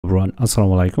everyone,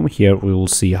 assalamu alaikum. Here we will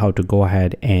see how to go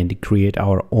ahead and create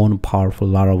our own powerful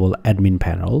Laravel admin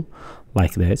panel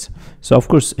like this. So of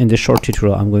course in this short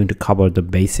tutorial I'm going to cover the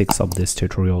basics of this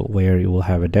tutorial, where you will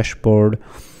have a dashboard.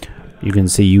 You can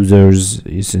see users,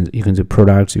 you can see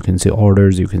products, you can see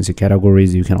orders, you can see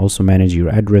categories, you can also manage your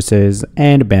addresses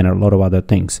and banner, a lot of other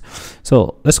things.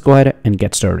 So let's go ahead and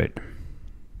get started.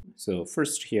 So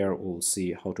first here we'll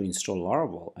see how to install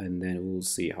Laravel, and then we'll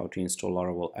see how to install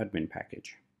Laravel admin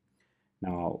package.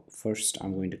 Now first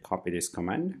I'm going to copy this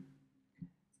command,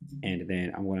 and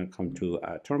then I'm going to come to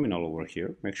a terminal over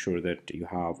here. Make sure that you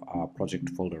have a project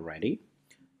folder ready.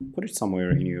 Put it somewhere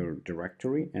in your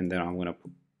directory, and then I'm going to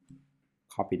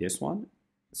copy this one.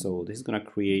 So this is going to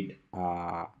create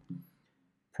a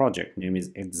project name is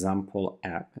example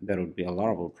app. That would be a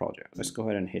Laravel project. Let's go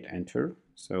ahead and hit enter.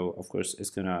 So of course it's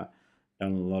gonna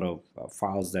download a lot of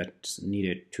files that's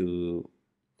needed to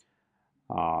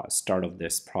start of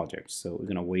this project. So we're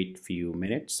gonna wait a few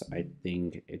minutes. I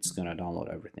think it's gonna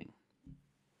download everything.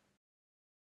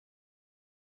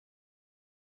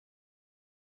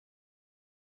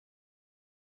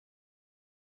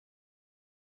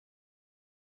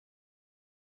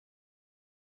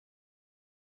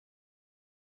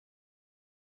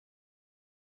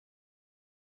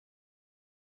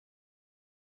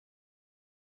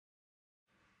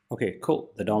 Okay,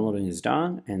 cool. The downloading is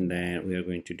done, and then we are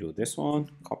going to do this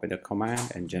one. Copy the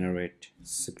command and generate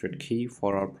secret key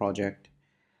for our project.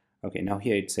 Okay, now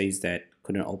here it says that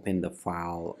couldn't open the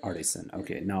file artisan.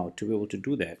 Okay, now to be able to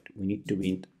do that, we need to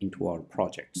be into our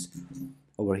projects.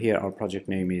 Over here, our project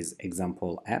name is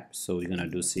example app. So we're gonna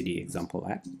do cd example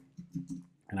app,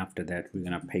 and after that we're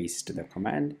gonna paste the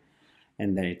command,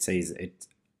 and then it says it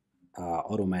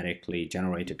automatically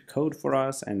generated code for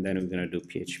us, and then we're going to do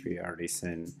php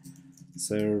artisan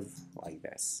serve like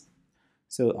this.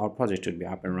 So our project would be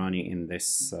up and running in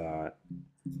this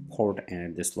port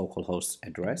and this localhost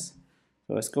address.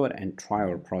 So let's go ahead and try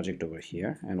our project over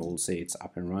here, and we'll see it's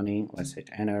up and running. Let's hit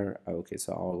enter. Okay,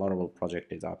 so our Laravel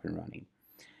project is up and running.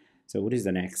 So what is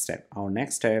the next step? Our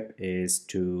next step is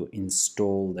to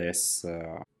install this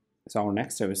So our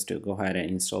next step is to go ahead and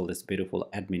install this beautiful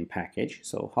admin package.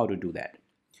 So how to do that?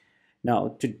 Now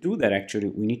to do that, actually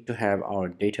we need to have our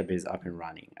database up and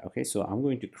running. Okay, so I'm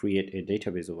going to create a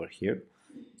database over here.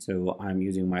 So I'm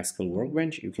using MySQL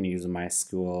Workbench. You can use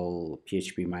MySQL,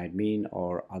 PHP MyAdmin,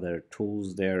 or other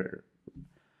tools there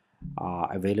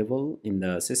available in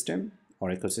the system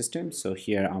or ecosystem. So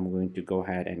here I'm going to go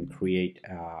ahead and create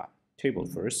a table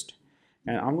first.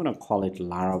 And I'm going to call it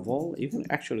Laravel. You can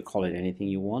actually call it anything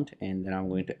you want, and then I'm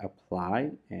going to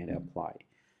apply and apply.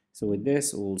 So with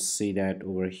this, we'll see that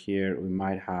over here we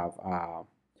might have a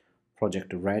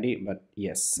project ready, but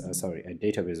yes, sorry, a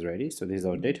database ready. So this is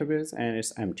our database and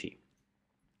it's empty.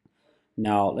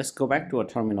 Now let's go back to our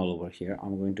terminal over here.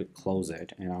 I'm going to close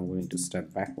it, and I'm going to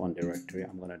step back one directory.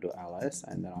 I'm going to do ls,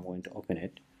 and then I'm going to open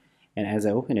it. And as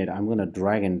I open it, I'm going to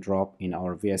drag and drop in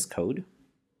our VS Code.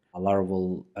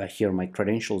 Laravel, here my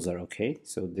credentials are okay,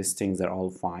 so these things are all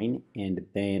fine. And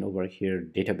then over here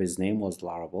database name was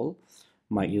Laravel,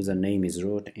 my username is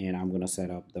root, and I'm going to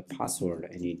set up the password,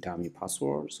 any dummy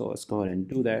password. So let's go ahead and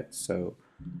do that. So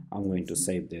I'm going to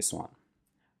save this one.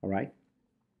 All right,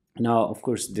 now of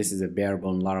course this is a bare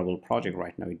bone Laravel project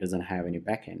right now. It doesn't have any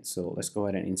backend, so let's go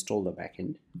ahead and install the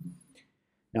backend.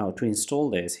 Now to install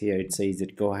this, here it says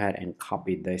that go ahead and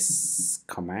copy this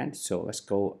command. So let's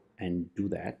go and do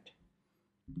that.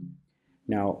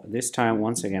 Now this time,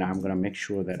 once again, I'm going to make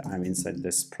sure that I'm inside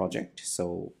this project.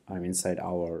 So I'm inside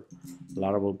our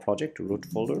Laravel project root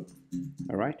folder.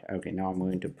 All right, okay, now I'm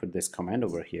going to put this command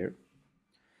over here.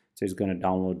 So it's going to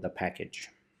download the package.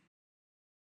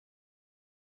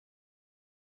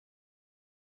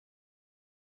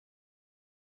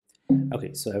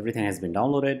 Okay, so everything has been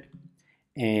downloaded,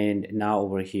 and now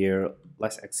over here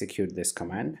let's execute this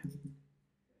command.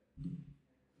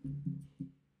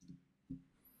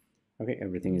 Okay,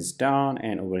 everything is done,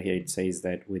 and over here it says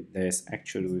that with this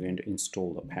actually we're going to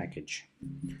install the package.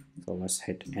 So let's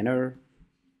hit enter,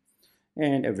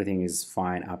 and everything is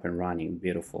fine, up and running,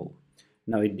 beautiful.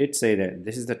 Now it did say that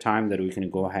this is the time that we can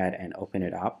go ahead and open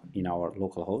it up in our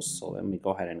localhost. So let me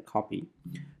go ahead and copy.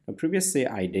 Now previously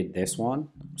I did this one,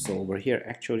 so over here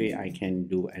actually I can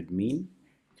do admin,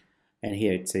 and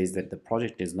here it says that the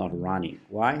project is not running.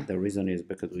 Why? The reason is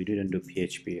because we didn't do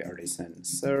php artisan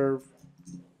serve.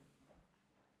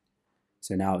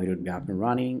 So now it would be up and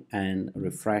running, and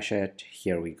refresh it.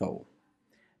 Here we go.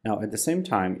 Now at the same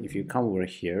time, if you come over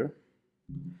here,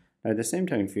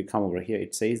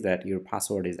 it says that your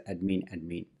password is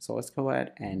admin. So let's go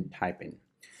ahead and type in.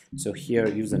 So here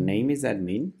username is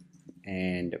admin,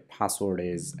 and password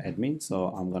is admin, so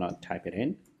I'm gonna type it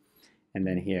in, and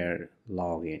then here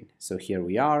login. So here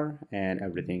we are, and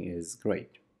everything is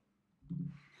great.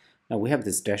 Now we have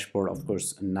this dashboard. Of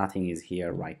course, nothing is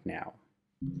here right now.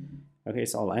 Okay,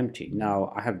 it's all empty.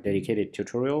 Now I have dedicated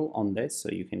tutorial on this, so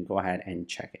you can go ahead and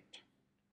check it.